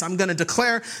declare this. I'm going to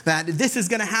declare that this is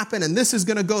going to happen and this is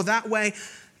going to go that way.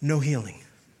 No healing.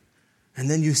 And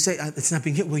then you say, it's not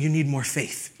being healed. Well, you need more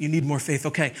faith. You need more faith.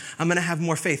 Okay, I'm going to have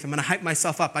more faith. I'm going to hype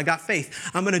myself up. I got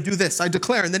faith. I'm going to do this. I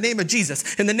declare in the name of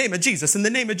Jesus, in the name of Jesus, in the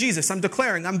name of Jesus. I'm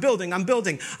declaring, I'm building. I'm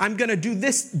going to do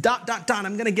this, ...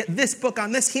 I'm going to get this book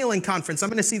on this healing conference. I'm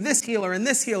going to see this healer and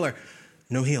this healer.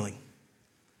 No healing.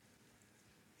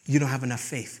 You don't have enough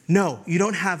faith. No, you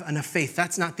don't have enough faith.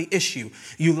 That's not the issue.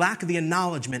 You lack the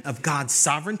acknowledgement of God's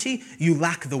sovereignty. You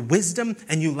lack the wisdom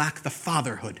and you lack the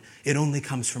fatherhood. It only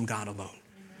comes from God alone.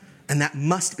 And that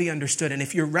must be understood. And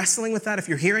if you're wrestling with that, if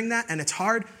you're hearing that and it's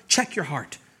hard, check your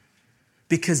heart.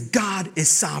 Because God is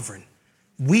sovereign.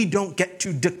 We don't get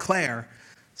to declare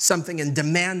something and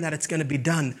demand that it's going to be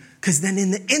done. Because then in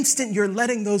the instant you're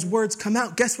letting those words come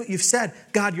out, guess what you've said?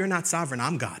 God, you're not sovereign.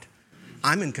 I'm God.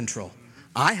 I'm in control.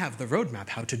 I have the roadmap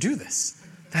how to do this.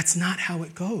 That's not how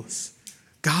it goes.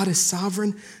 God is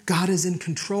sovereign. God is in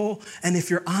control. And if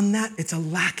you're on that, it's a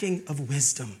lacking of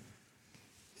wisdom.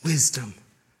 Wisdom.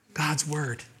 God's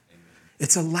word.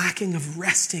 It's a lacking of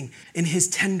resting in his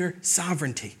tender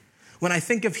sovereignty. When I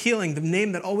think of healing, the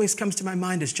name that always comes to my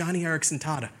mind is Johnny Erickson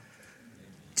Tada.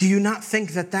 Do you not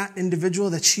think that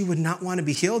individual, that she would not want to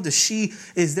be healed?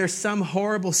 Is there some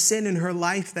horrible sin in her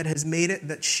life that has made it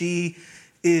that she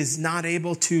is not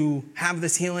able to have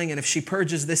this healing, and if she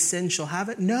purges this sin, she'll have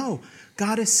it? No,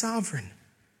 God is sovereign.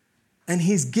 And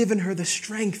he's given her the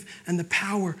strength and the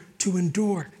power to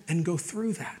endure and go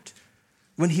through that.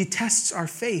 When he tests our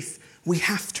faith, we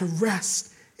have to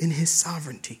rest in his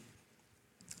sovereignty.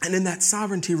 And in that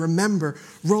sovereignty, remember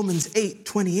Romans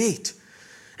 8:28.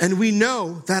 And we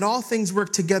know that all things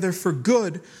work together for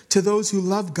good to those who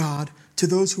love God, to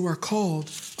those who are called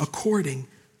according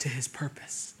to his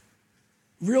purpose.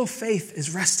 Real faith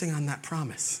is resting on that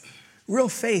promise. Real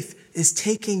faith is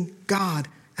taking God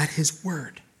at his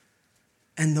word.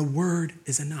 And the word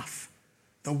is enough.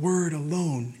 The word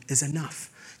alone is enough.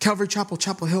 Calvary Chapel,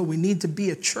 Chapel Hill, we need to be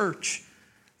a church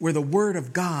where the word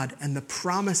of God and the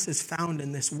promises found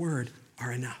in this word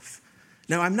are enough.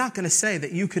 Now, I'm not going to say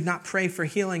that you could not pray for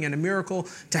healing and a miracle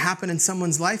to happen in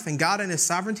someone's life, and God in his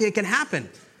sovereignty, it can happen.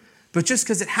 But just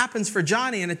because it happens for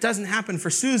Johnny and it doesn't happen for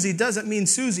Susie doesn't mean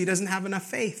Susie doesn't have enough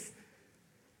faith.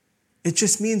 It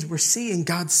just means we're seeing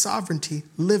God's sovereignty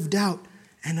lived out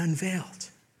and unveiled.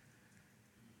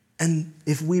 And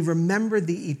if we remember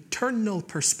the eternal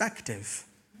perspective,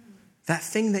 that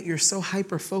thing that you're so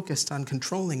hyper-focused on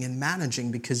controlling and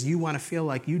managing because you want to feel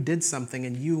like you did something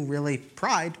and you really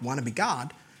pride, want to be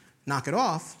God, knock it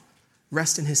off,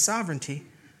 rest in his sovereignty,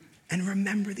 and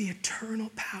remember the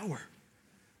eternal power.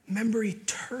 Remember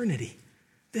eternity.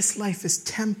 This life is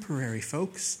temporary,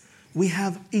 folks. We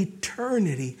have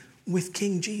eternity with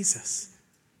King Jesus.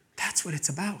 That's what it's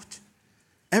about.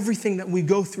 Everything that we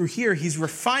go through here, he's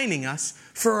refining us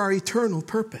for our eternal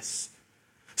purpose.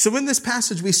 So in this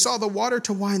passage, we saw the water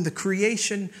to wine, the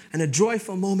creation, and a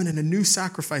joyful moment and a new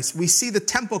sacrifice. We see the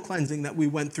temple cleansing that we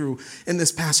went through in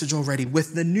this passage already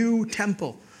with the new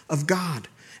temple of God.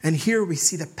 And here we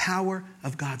see the power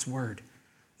of God's word.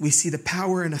 We see the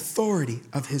power and authority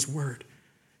of his word.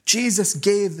 Jesus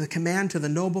gave the command to the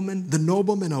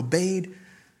nobleman obeyed.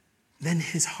 Then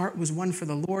his heart was won for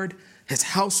the Lord, his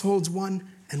household's won.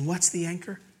 And what's the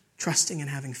anchor? Trusting and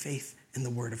having faith in the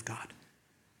word of God.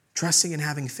 Trusting and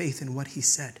having faith in what he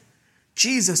said.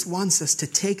 Jesus wants us to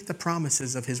take the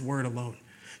promises of his word alone.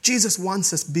 Jesus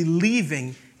wants us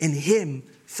believing in him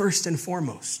first and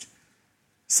foremost.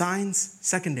 Signs,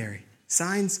 secondary.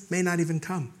 Signs may not even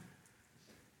come.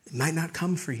 It might not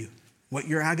come for you. What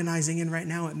you're agonizing in right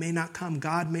now, it may not come.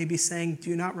 God may be saying, do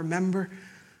you not remember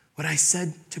what I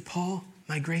said to Paul?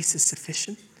 My grace is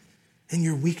sufficient. In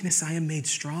your weakness I am made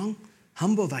strong.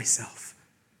 Humble thyself.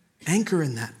 Anchor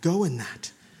in that. Go in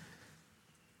that.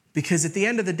 Because at the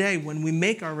end of the day, when we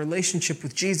make our relationship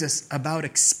with Jesus about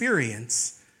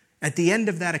experience, at the end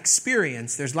of that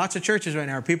experience, there's lots of churches right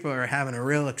now where people are having a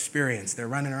real experience. They're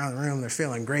running around the room. They're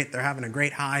feeling great. They're having a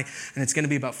great high. And it's going to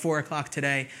be about 4 o'clock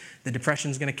today. The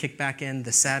depression's going to kick back in.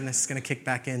 The sadness is going to kick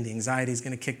back in. The anxiety is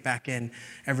going to kick back in.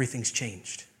 Everything's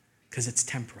changed because it's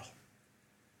temporal.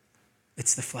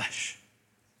 It's the flesh.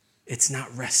 It's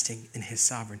not resting in his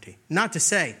sovereignty. Not to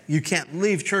say you can't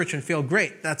leave church and feel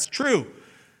great. That's true.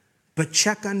 But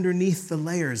check underneath the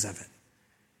layers of it.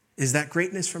 Is that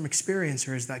greatness from experience,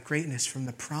 or is that greatness from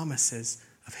the promises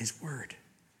of his word?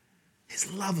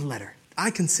 His love letter. I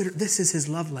consider this is his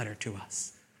love letter to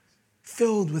us.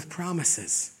 Filled with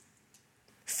promises.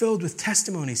 Filled with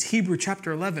testimonies. Hebrew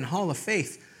chapter 11, Hall of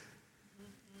Faith.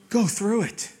 Go through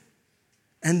it.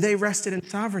 And they rested in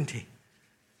sovereignty.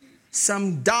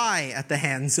 Some die at the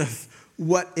hands of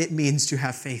what it means to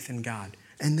have faith in God.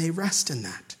 And they rest in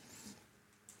that.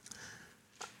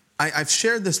 I've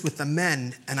shared this with the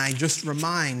men, and I just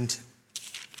remind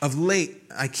of late,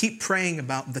 I keep praying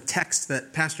about the text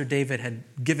that Pastor David had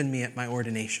given me at my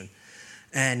ordination.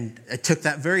 And I took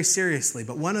that very seriously.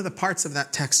 But one of the parts of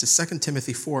that text is 2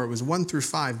 Timothy 4. It was 1 through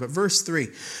 5. But verse 3,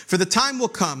 for the time will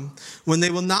come when they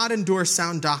will not endure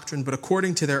sound doctrine, but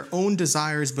according to their own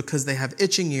desires, because they have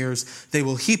itching ears, they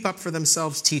will heap up for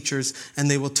themselves teachers, and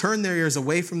they will turn their ears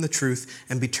away from the truth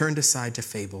and be turned aside to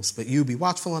fables. But you be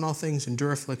watchful in all things,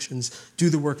 endure afflictions, do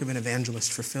the work of an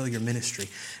evangelist, fulfill your ministry.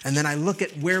 And then I look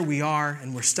at where we are,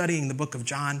 and we're studying the book of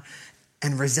John,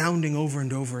 and resounding over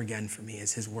and over again for me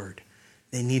is his word.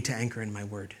 They need to anchor in my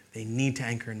word. They need to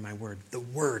anchor in my word. The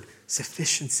word,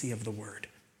 sufficiency of the word.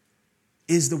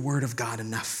 Is the word of God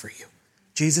enough for you?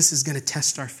 Jesus is going to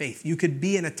test our faith. You could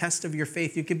be in a test of your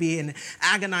faith. You could be in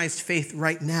agonized faith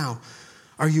right now.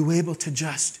 Are you able to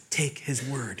just take his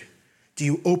word? Do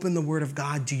you open the word of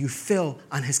God? Do you fill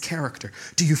on his character?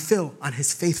 Do you fill on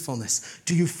his faithfulness?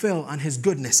 Do you fill on his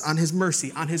goodness, on his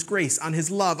mercy, on his grace, on his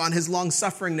love, on his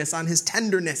long-sufferingness, on his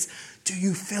tenderness? Do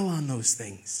you fill on those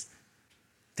things?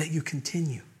 That you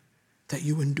continue, that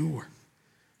you endure.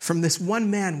 From this one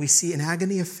man, we see an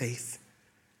agony of faith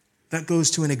that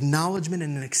goes to an acknowledgement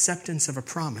and an acceptance of a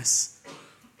promise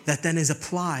that then is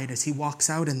applied as he walks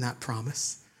out in that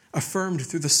promise, affirmed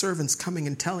through the servants coming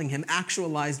and telling him,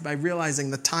 actualized by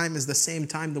realizing the time is the same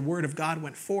time the word of God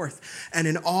went forth, and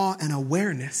an awe and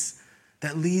awareness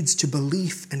that leads to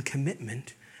belief and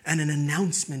commitment and an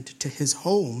announcement to his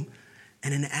home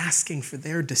and an asking for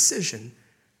their decision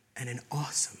and an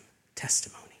awesome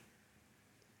testimony.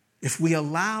 If we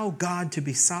allow God to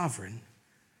be sovereign,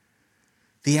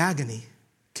 the agony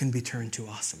can be turned to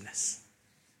awesomeness.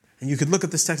 And you could look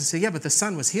at this text and say, yeah, but the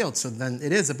son was healed, so then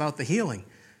it is about the healing.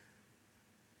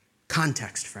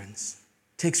 Context, friends.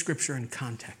 Take Scripture in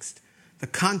context. The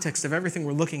context of everything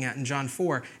we're looking at in John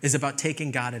 4 is about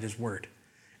taking God at his word.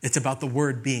 It's about the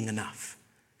word being enough.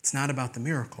 It's not about the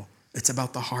miracle. It's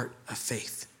about the heart of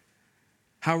faith.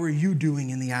 How are you doing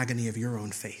in the agony of your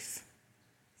own faith?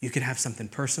 You could have something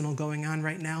personal going on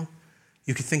right now.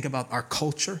 You could think about our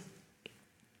culture,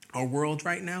 our world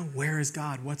right now. Where is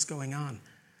God? What's going on?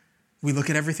 We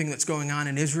look at everything that's going on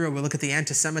in Israel. We look at the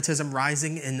anti-Semitism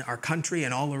rising in our country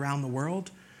and all around the world.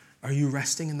 Are you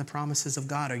resting in the promises of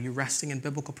God? Are you resting in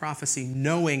biblical prophecy,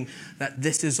 knowing that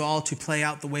this is all to play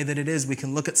out the way that it is? We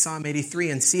can look at Psalm 83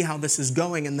 and see how this is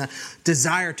going and the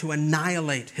desire to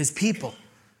annihilate his people.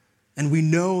 And we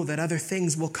know that other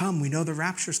things will come. We know the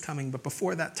rapture's coming. But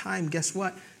before that time, guess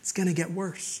what? It's going to get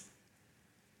worse.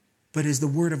 But is the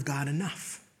word of God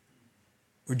enough?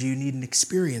 Or do you need an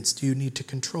experience? Do you need to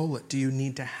control it? Do you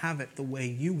need to have it the way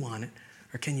you want it?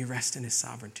 Or can you rest in his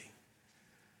sovereignty?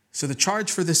 So the charge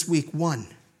for this week, 1,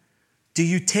 do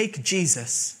you take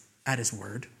Jesus at his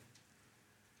word?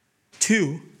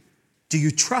 2, do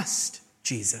you trust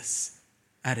Jesus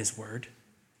at his word?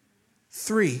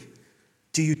 3,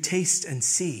 do you taste and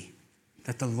see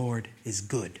that the Lord is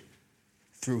good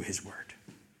through his word?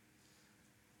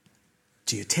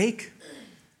 Do you take?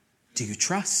 Do you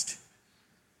trust?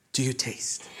 Do you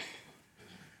taste?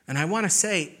 And I want to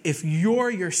say, if you're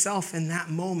yourself in that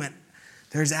moment,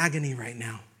 there's agony right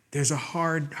now. There's a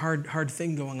hard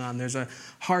thing going on. There's a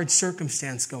hard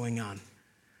circumstance going on.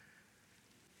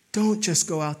 Don't just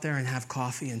go out there and have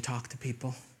coffee and talk to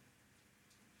people.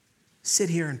 Sit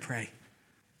here and pray.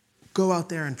 Go out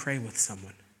there and pray with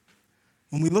someone.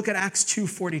 When we look at Acts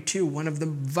 2:42, one of the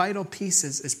vital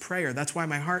pieces is prayer. That's why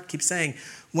my heart keeps saying,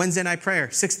 Wednesday night prayer,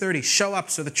 6:30, show up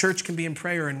so the church can be in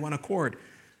prayer in one accord.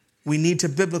 We need to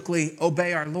biblically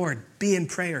obey our Lord, be in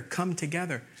prayer, come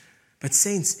together. But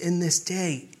saints, in this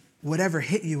day, whatever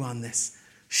hit you on this,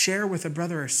 share with a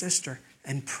brother or sister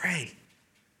and pray.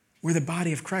 We're the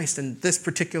body of Christ. And this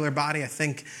particular body, I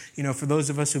think, for those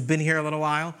of us who've been here a little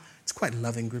while, it's quite a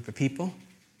loving group of people.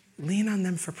 Lean on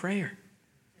them for prayer.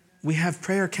 We have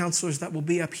prayer counselors that will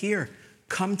be up here.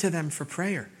 Come to them for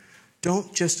prayer.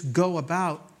 Don't just go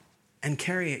about and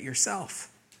carry it yourself.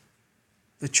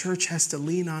 The church has to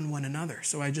lean on one another.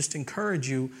 So I just encourage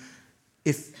you,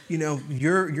 if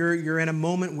you're in a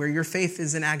moment where your faith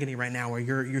is in agony right now, where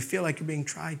you feel like you're being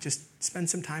tried, just spend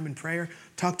some time in prayer.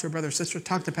 Talk to a brother or sister.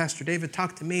 Talk to Pastor David.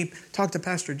 Talk to me. Talk to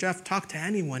Pastor Jeff. Talk to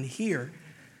anyone here.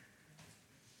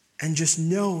 And just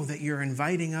know that you're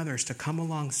inviting others to come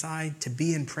alongside, to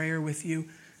be in prayer with you,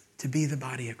 to be the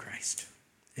body of Christ.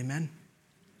 Amen?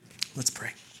 Let's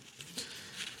pray.